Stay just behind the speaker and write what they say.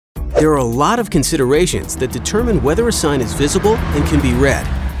There are a lot of considerations that determine whether a sign is visible and can be read.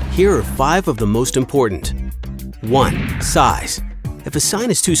 Here are 5 of the most important. 1. Size. If a sign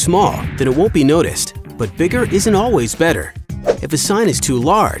is too small, then it won't be noticed, but bigger isn't always better. If a sign is too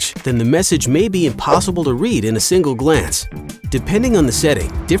large, then the message may be impossible to read in a single glance. Depending on the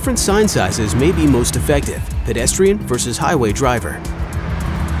setting, different sign sizes may be most effective, pedestrian versus highway driver.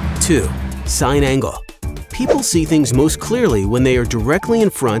 2. Sign angle. People see things most clearly when they are directly in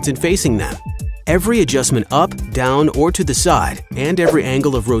front and facing them. Every adjustment up, down, or to the side, and every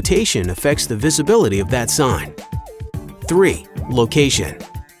angle of rotation affects the visibility of that sign. 3. Location.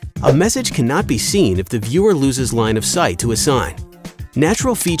 A message cannot be seen if the viewer loses line of sight to a sign.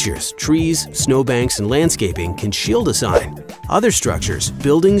 Natural features, trees, snowbanks, and landscaping can shield a sign. Other structures,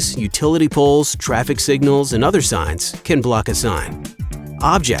 buildings, utility poles, traffic signals, and other signs can block a sign.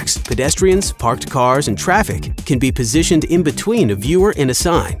 Objects, pedestrians, parked cars, and traffic can be positioned in between a viewer and a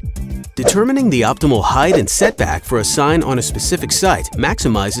sign. Determining the optimal height and setback for a sign on a specific site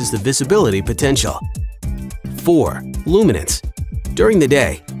maximizes the visibility potential. 4. Luminance. During the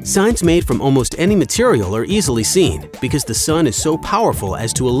day, signs made from almost any material are easily seen because the sun is so powerful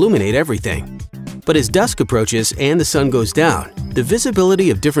as to illuminate everything. But as dusk approaches and the sun goes down, the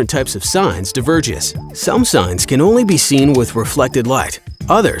visibility of different types of signs diverges. Some signs can only be seen with reflected light.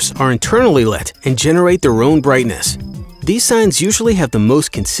 Others are internally lit and generate their own brightness. These signs usually have the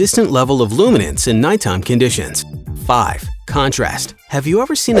most consistent level of luminance in nighttime conditions. 5. Contrast. Have you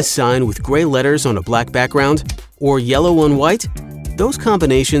ever seen a sign with gray letters on a black background or yellow on white? Those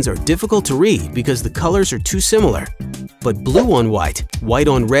combinations are difficult to read because the colors are too similar. But blue on white, white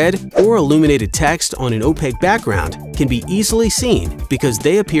on red, or illuminated text on an opaque background can be easily seen because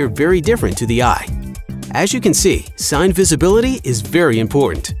they appear very different to the eye. As you can see, sign visibility is very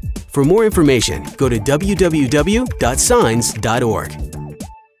important. For more information, go to www.signs.org.